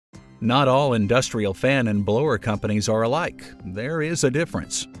Not all industrial fan and blower companies are alike. There is a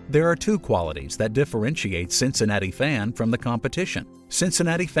difference. There are two qualities that differentiate Cincinnati Fan from the competition.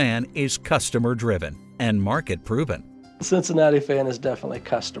 Cincinnati Fan is customer-driven and market-proven. Cincinnati Fan is definitely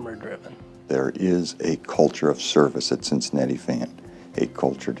customer-driven. There is a culture of service at Cincinnati Fan, a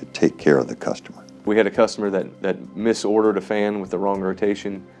culture to take care of the customer. We had a customer that misordered a fan with the wrong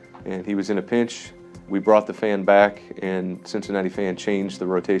rotation, and he was in a pinch. We brought the fan back, and Cincinnati Fan changed the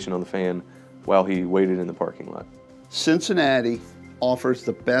rotation on the fan while he waited in the parking lot. Cincinnati offers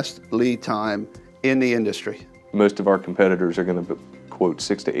the best lead time in the industry. Most of our competitors are going to quote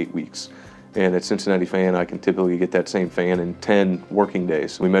 6 to 8 weeks. And at Cincinnati Fan, I can typically get that same fan in 10 working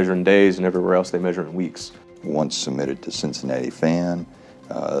days. We measure in days, and everywhere else they measure in weeks. Once submitted to Cincinnati Fan,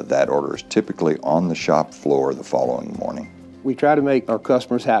 that order is typically on the shop floor the following morning. We try to make our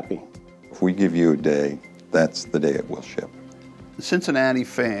customers happy. If we give you a day, that's the day it will ship. The Cincinnati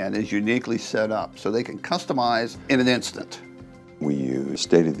Fan is uniquely set up so they can customize in an instant. We use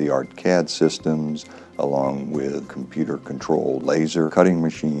state-of-the-art CAD systems along with computer-controlled laser cutting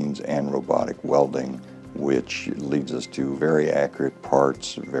machines and robotic welding, which leads us to very accurate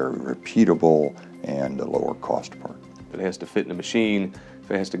parts, very repeatable, and a lower cost part. It has to fit in a machine. If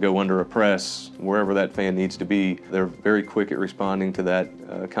it has to go under a press, wherever that fan needs to be, they're very quick at responding to that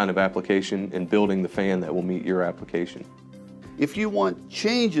kind of application and building the fan that will meet your application. If you want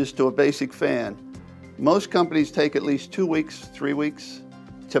changes to a basic fan, most companies take at least 2 weeks, 3 weeks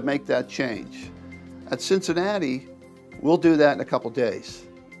to make that change. At Cincinnati, we'll do that in a couple days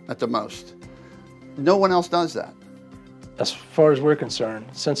at the most. No one else does that. As far as we're concerned,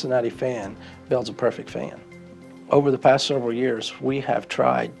 Cincinnati Fan builds a perfect fan. Over the past several years, we have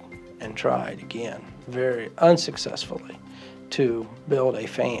tried and tried again, very unsuccessfully, to build a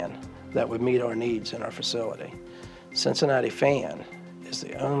fan that would meet our needs in our facility. Cincinnati Fan is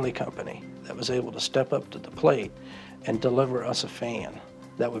the only company that was able to step up to the plate and deliver us a fan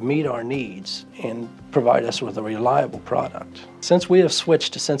that would meet our needs and provide us with a reliable product. Since we have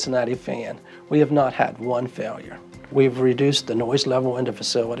switched to Cincinnati Fan, we have not had one failure. We've reduced the noise level in the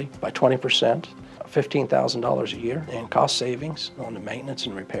facility by 20%, $15,000 a year in cost savings on the maintenance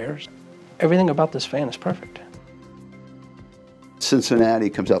and repairs. Everything about this fan is perfect. Cincinnati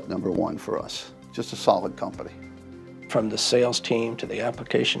comes up #1 for us, just a solid company. From the sales team to the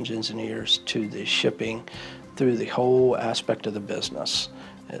applications engineers to the shipping, through the whole aspect of the business,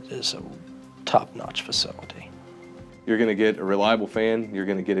 it is a top-notch facility. You're going to get a reliable fan. You're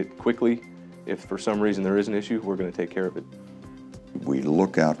going to get it quickly. If for some reason there is an issue, we're going to take care of it. We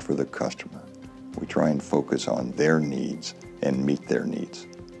look out for the customer. We try and focus on their needs and meet their needs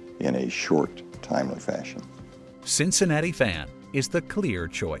in a short, timely fashion. Cincinnati Fan is the clear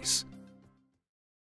choice.